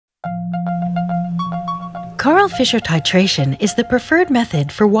Karl Fischer titration is the preferred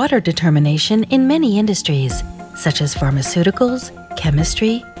method for water determination in many industries, such as pharmaceuticals,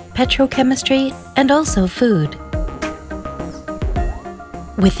 chemistry, petrochemistry, and also food.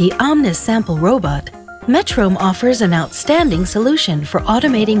 With the OMNIS sample robot, Metrome offers an outstanding solution for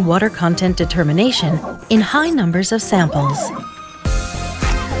automating water content determination in high numbers of samples.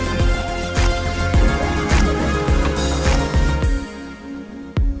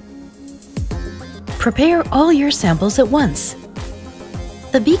 Prepare all your samples at once.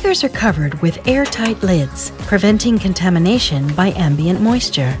 The beakers are covered with airtight lids, preventing contamination by ambient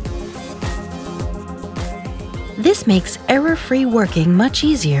moisture. This makes error-free working much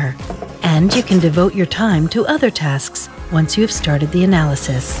easier, and you can devote your time to other tasks once you have started the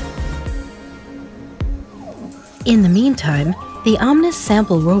analysis. In the meantime, the OMNIS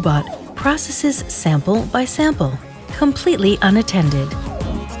sample robot processes sample by sample, completely unattended.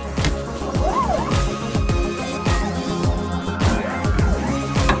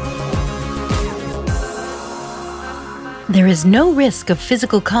 There is no risk of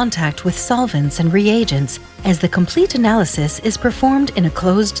physical contact with solvents and reagents, as the complete analysis is performed in a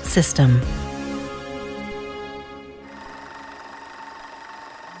closed system.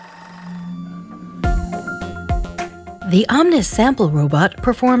 The OMNIS sample robot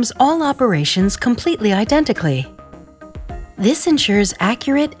performs all operations completely identically. This ensures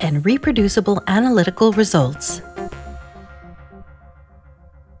accurate and reproducible analytical results.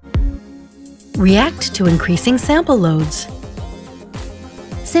 React to increasing sample loads.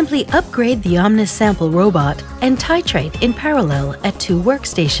 Simply upgrade the OMNIS sample robot and titrate in parallel at 2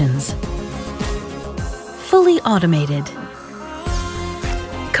 workstations. Fully automated.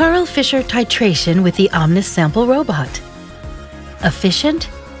 Karl Fischer titration with the OMNIS sample robot. Efficient,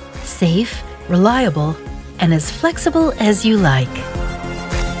 safe, reliable, and as flexible as you like.